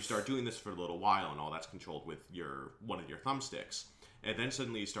 And you start doing this for a little while, and all that's controlled with one of your thumbsticks. And then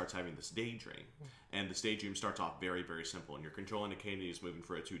suddenly he starts having this daydream. And this daydream starts off very, very simple. And you're controlling a cane and he's moving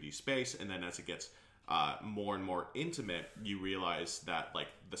for a 2D space. And then as it gets more and more intimate, you realize that like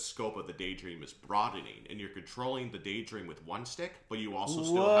the scope of the daydream is broadening, and you're controlling the daydream with one stick, but you also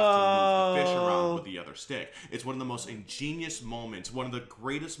still have to move the fish around with the other stick. It's one of the most ingenious moments, one of the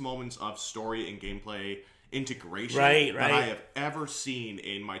greatest moments of story and gameplay integration that I have ever seen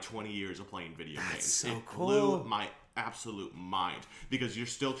in my 20 years of playing video games. So it cool. blew my absolute mind, because you're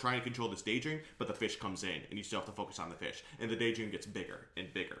still trying to control this daydream, but the fish comes in and you still have to focus on the fish, and the daydream gets bigger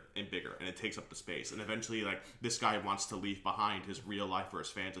and bigger and bigger, and it takes up the space, and eventually like this guy wants to leave behind his real life or his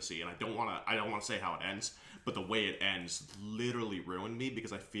fantasy. And I don't want to say how it ends, but the way it ends literally ruined me,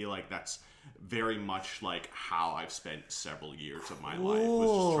 because I feel like that's very much like how I've spent several years of my life,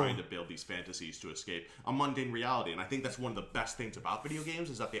 was just trying to build these fantasies to escape a mundane reality. And I think that's one of the best things about video games,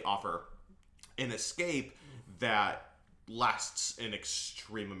 is that they offer an escape that lasts an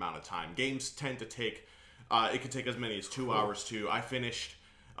extreme amount of time. Games tend to take, it could take as many as 2 hours to. I finished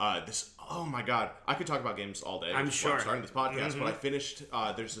this, oh my god, I could talk about games all day. I'm sure. I'm starting this podcast, but I finished,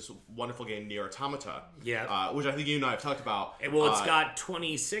 there's this wonderful game, Nier Automata, which I think you and I have talked about. Well, it's got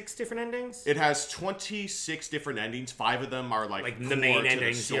 26 different endings? It has 26 different endings. 5 of them are like the main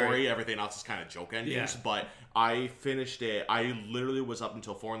ending story. Everything else is kind of joke endings, but I finished it. I literally was up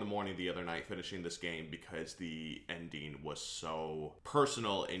until 4 a.m. the other night finishing this game, because the ending was so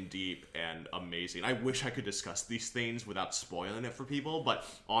personal and deep and amazing. I wish I could discuss these things without spoiling it for people, but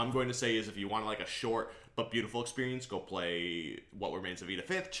all I'm going to say is, if you want like a short but beautiful experience, go play What Remains of Edith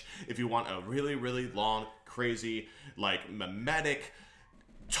Finch. If you want a really, really long, crazy, like mimetic,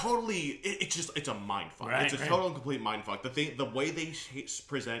 totally, it's a mind fuck. It's a total and complete mind fuck. The way they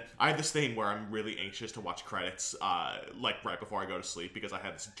present, I have this thing where I'm really anxious to watch credits, like right before I go to sleep, because I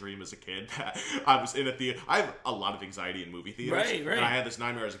had this dream as a kid that I was in a theater. I have a lot of anxiety in movie theaters, and I had this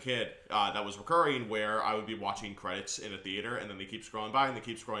nightmare as a kid that was recurring, where I would be watching credits in a theater, and then they keep scrolling by, and they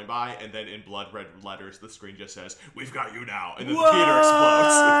keep scrolling by, and then in blood red letters, the screen just says, "We've got you now," and then the theater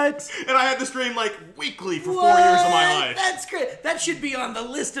explodes. And I had this dream like weekly for 4 years of my life. That's great. That should be on the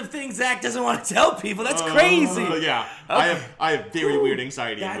list of things Zach doesn't want to tell people. That's crazy. Yeah. Okay. I have very weird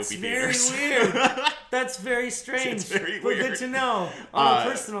anxiety in movie theaters. That's very weird. That's very strange. It's very but weird. Good to know on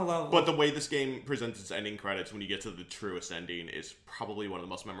a personal level. But the way this game presents its ending credits, when you get to the truest ending, is probably one of the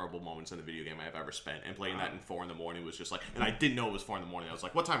most memorable moments in a video game I have ever spent. And playing that in 4 a.m. was just like, and I didn't know it was 4 a.m. I was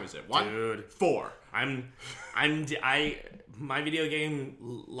like, what time is it? 1? Dude. 4. My video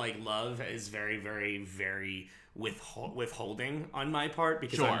game like love is very, very, very withholding on my part,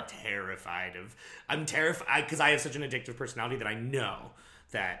 because I'm terrified because I have such an addictive personality that I know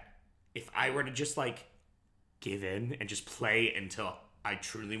that if I were to just like give in and just play until I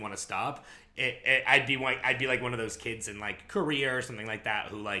truly want to stop, I'd be like one of those kids in like Korea or something like that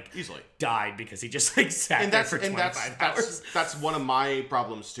who like easily died because he just like sat there for 25 hours. That's one of my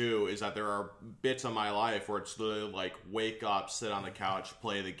problems too, is that there are bits of my life where it's literally like wake up, sit on the couch,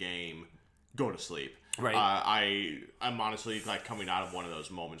 play the game, go to sleep. Right. I'm honestly like coming out of one of those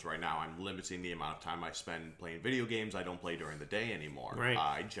moments right now. I'm limiting the amount of time I spend playing video games. I don't play during the day anymore. Right.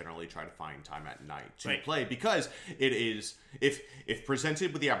 I generally try to find time at night to play, because it is, if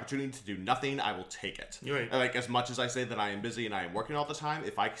presented with the opportunity to do nothing, I will take it. Right. Like, as much as I say that I am busy and I am working all the time,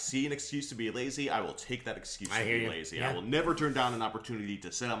 if I see an excuse to be lazy, I will take that excuse to be lazy. Yeah. I will never turn down an opportunity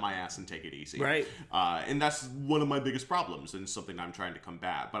to sit on my ass and take it easy. Right. And that's one of my biggest problems, and something I'm trying to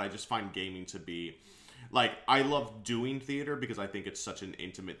combat. But I just find gaming to be, like, I love doing theater because I think it's such an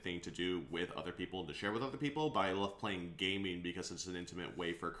intimate thing to do with other people and to share with other people, but I love playing gaming because it's an intimate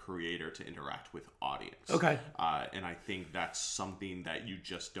way for a creator to interact with audience. Okay. And I think that's something that you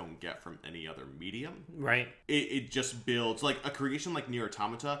just don't get from any other medium. Right. It just builds, like, a creation like Nier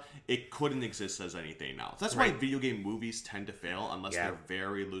Automata, it couldn't exist as anything else. That's why video game movies tend to fail unless they're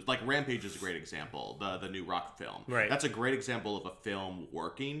very loose. Like, Rampage is a great example, the new Rock film. Right. That's a great example of a film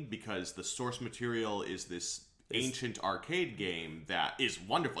working because the source material is this ancient arcade game that is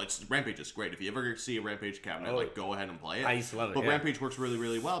wonderful. Rampage is great. If you ever see a Rampage cabinet, like, go ahead and play it. I used to love it. But Rampage works really,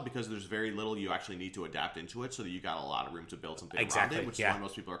 really well because there's very little you actually need to adapt into it, so that you got a lot of room to build something around it, which is why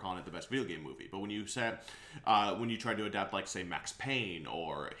most people are calling it the best video game movie. But when you try to adapt, like, say, Max Payne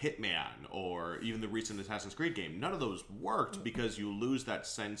or Hitman or even the recent Assassin's Creed game, none of those worked because you lose that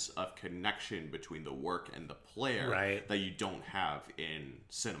sense of connection between the work and the player that you don't have in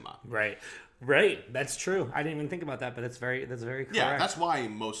cinema. Right, that's true. I didn't even think about that, but that's very correct. Yeah, that's why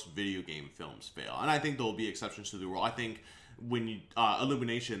most video game films fail, and I think there will be exceptions to the rule. I think when you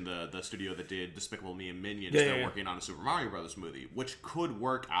Illumination, the studio that did Despicable Me and Minions, they're working on a Super Mario Brothers movie, which could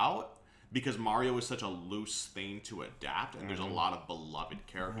work out because Mario is such a loose thing to adapt, and there's a lot of beloved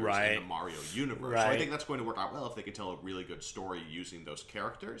characters in the Mario universe. So I think that's going to work out well if they can tell a really good story using those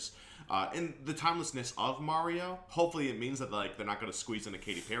characters. And the timelessness of Mario, hopefully it means that, like, they're not going to squeeze in a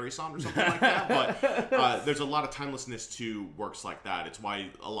Katy Perry song or something like that, but there's a lot of timelessness to works like that. It's why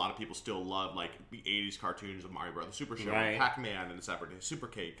a lot of people still love, like, the 80s cartoons of Mario Brothers Super Show, and Pac-Man and the Saturday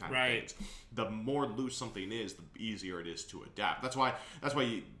Supercade kind of things. The more loose something is, the easier it is to adapt. That's why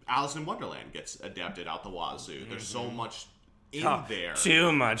Alice in Wonderland gets adapted out the wazoo. There's so much in there.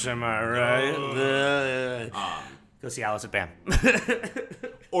 Too much, am I right? Go see Alice at BAM.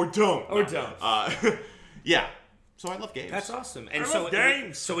 Or don't. Yeah. So I love games. That's awesome. And I love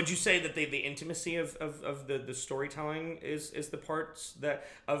games. So would you say that the intimacy of the storytelling is the parts that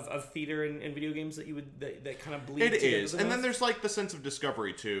of theater and video games that you would that kind of bleed? It is, and then there's like the sense of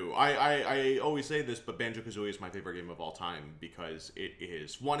discovery too. I always say this, but Banjo-Kazooie is my favorite game of all time because it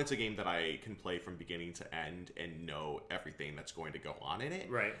is, one, it's a game that I can play from beginning to end and know everything that's going to go on in it.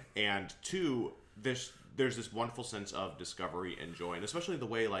 Right. And two, there's this wonderful sense of discovery and joy, and especially the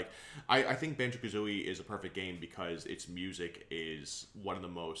way, like, I think Banjo-Kazooie is a perfect game because its music is one of the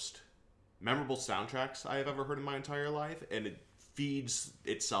most memorable soundtracks I have ever heard in my entire life, and it feeds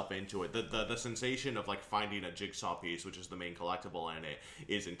itself into it. The sensation of, like, finding a jigsaw piece, which is the main collectible in it,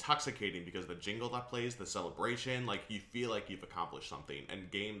 is intoxicating because the jingle that plays, the celebration, like, you feel like you've accomplished something.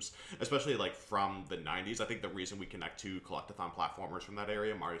 And games, especially, like, from the 90s, I think the reason we connect to collectathon platformers from that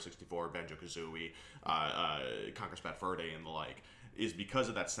area, Mario 64, Banjo-Kazooie, Conker's Bad Fur Day, and the like, is because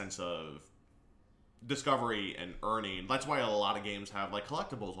of that sense of discovery and earning. That's why a lot of games have, like,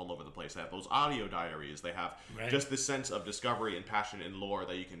 collectibles all over the place. They have those audio diaries. They have just this sense of discovery and passion and lore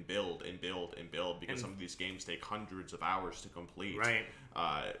that you can build and build and build because some of these games take hundreds of hours to complete. Right.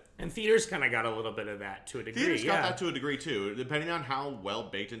 And theater's kind of got a little bit of that to a degree. Theater's got that to a degree too, depending on how well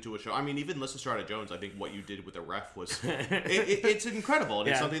baked into a show. I mean, even Lysistrata Jones, I think what you did with the ref was it's incredible. And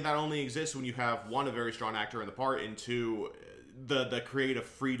it's something that only exists when you have, one, a very strong actor in the part, and two, the creative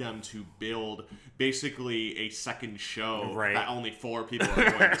freedom to build basically a second show that only 4 people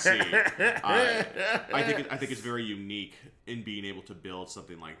are going to see. I think it's very unique in being able to build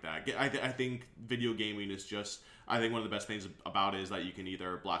something like that. I think video gaming is just, I think one of the best things about it is that you can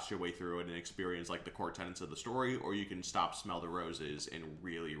either blast your way through it and experience, like, the core tenets of the story, or you can stop, smell the roses, and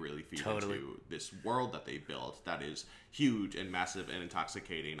really, really feed into this world that they built that is huge and massive and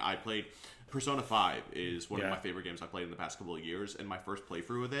intoxicating. I played Persona 5 is one of my favorite games I played in the past couple of years, and my first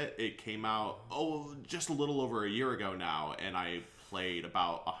playthrough with it came out, just a little over a year ago now, and I played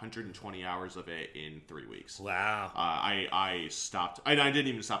about 120 hours of it in 3 weeks. Wow. I stopped, and I didn't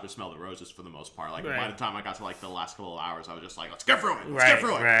even stop to smell the roses for the most part. Like by the time I got to like the last couple of hours, I was just like, let's get through it. Let's get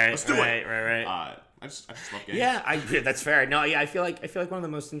through it. Let's do it. Right. I just love games. Yeah, that's fair. No, yeah, I feel like one of the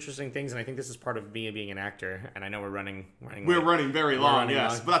most interesting things, and I think this is part of me being an actor. And I know we're running very long,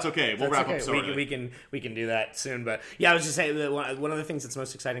 yes, but that's okay. We'll wrap up soon. We can do that soon. But yeah, I was just saying that one of the things that's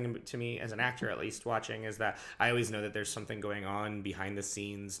most exciting to me as an actor, at least watching, is that I always know that there's something going on behind the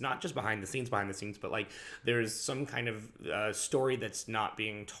scenes, not just behind the scenes, but like there's some kind of story that's not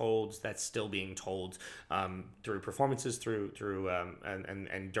being told, that's still being told through performances, through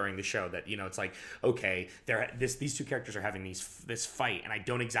and during the show. That it's like, okay, these two characters are having this fight, and I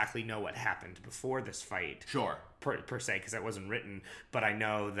don't exactly know what happened before this fight. Sure. Per se, because that wasn't written, but I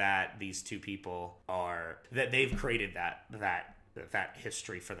know that these two people they've created that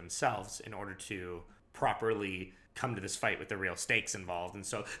history for themselves in order to properly come to this fight with the real stakes involved. And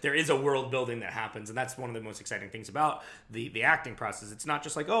so there is a world building that happens, and that's one of the most exciting things about the acting process. It's not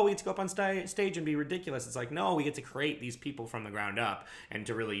just like, oh, we get to go up on stage and be ridiculous. It's like, no, we get to create these people from the ground up and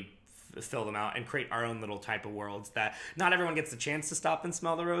to really fill them out and create our own little type of worlds that not everyone gets the chance to stop and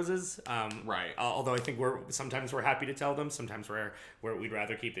smell the roses. Right. Although I think sometimes we're happy to tell them. Sometimes we'd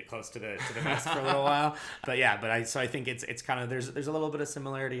rather keep it close to the vest for a little while. But yeah, I think it's kind of there's a little bit of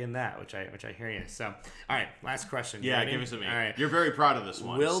similarity in that, which I hear you. So all right, last question. Yeah, give it to me. All right. You're very proud of this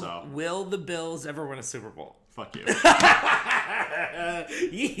one. Will the Bills ever win a Super Bowl? Fuck you. The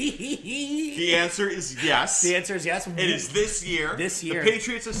answer is yes. The answer is yes. It is this year. This year. The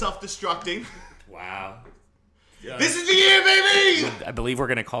Patriots are self-destructing. Wow. This is the year, baby! I believe we're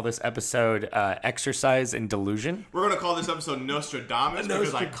going to call this episode Exercise in Delusion. We're going to call this episode Nostradamus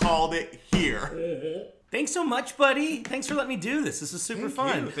because I called it here. Thanks so much, buddy. Thanks for letting me do this. This was super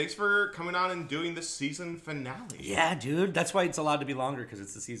fun. Thanks for coming on and doing the season finale. Yeah, dude. That's why it's allowed to be longer, because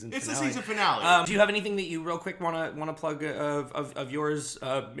it's the season finale. It's the season finale. Do you have anything that you real quick want to plug of yours?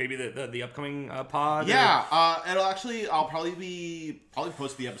 Maybe the upcoming pod? Yeah. I'll probably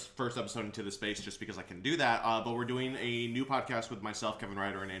post the first episode into the space just because I can do that. But we're doing a new podcast with myself, Kevin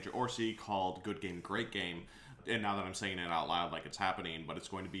Ryder, and Andrew Orsi called Good Game, Great Game. And now that I'm saying it out loud like it's happening, but it's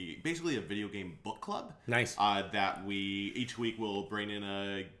going to be basically a video game book club. Nice. That we, each week, will bring in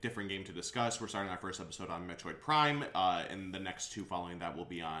a different game to discuss. We're starting our first episode on Metroid Prime, and the next two following that will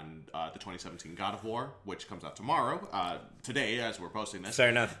be on the 2017 God of War, which comes out tomorrow, today, as we're posting this. Fair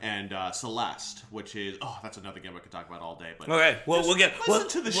enough. And Celeste, which is, that's another game I could talk about all day. But okay, well, listen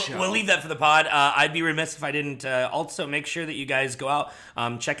to the show. We'll leave that for the pod. I'd be remiss if I didn't also make sure that you guys go out,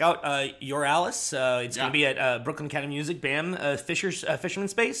 check out Your Alice. It's going to be at Brooklyn Academy Music, BAM, Fisherman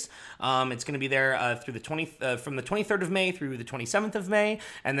Space. It's going to be there through the from the 23rd of May through the 27th of May.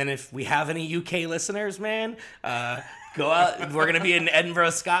 And then if we have any UK listeners, man, go out. We're going to be in Edinburgh,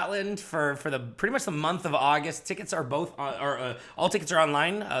 Scotland for the pretty much the month of August. Tickets are all tickets are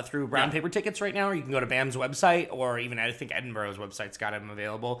online through Brown Paper Tickets right now, or you can go to BAM's website, or even I think Edinburgh's website's got them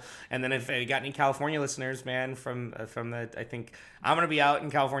available. And then if you got any California listeners, man, from the, I think I'm going to be out in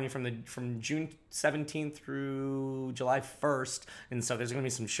California from June 17th through July 1st, and so there's going to be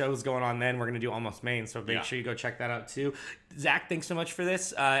some shows going on then. We're going to do Almost Maine, so make sure you go check that out too. Zach, thanks so much for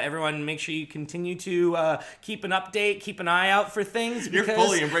this. Everyone, make sure you continue to keep an update, keep an eye out for things. You're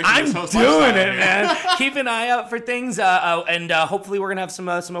fully embracing this host lifestyle. I'm doing it, man. Keep an eye out for things, and hopefully we're going to have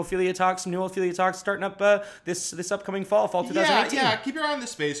some Ophelia talks, some new Ophelia talks starting up this upcoming fall 2018. Yeah, keep your eye on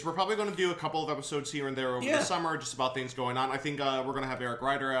this space. We're probably going to do a couple of episodes here and there over the summer, just about things going on. I think we're going to have Eric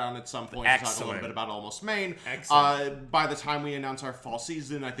Ryder on at some point to talk a little bit about Almost Maine. By the time we announce our fall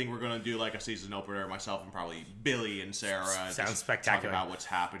season, I think we're going to do like a season opener, myself and probably Billy and Sarah. Sounds spectacular. Talk about what's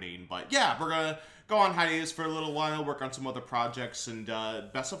happening. But yeah, we're going to go on hiatus for a little while, work on some other projects, and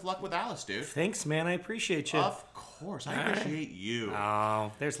best of luck with Alice, dude. Thanks, man. I appreciate you. Of course. I appreciate you.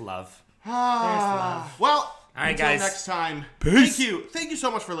 Oh, there's love. There's love. Well, all right, until guys. next time. Peace. Thank you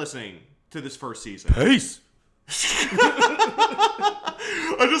so much for listening to this first season. Peace.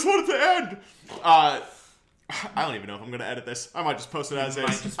 I just wanted to end. I don't even know if I'm going to edit this. I might just post it as is.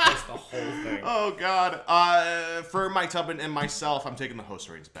 Might just post the whole thing. Oh, God. For Mike Tubman and myself, I'm taking the host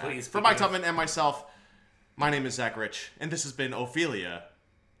reins back. Please. For Mike Tubman and myself, my name is Zach Rich, and this has been Ophelia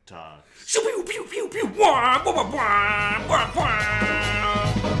Talks.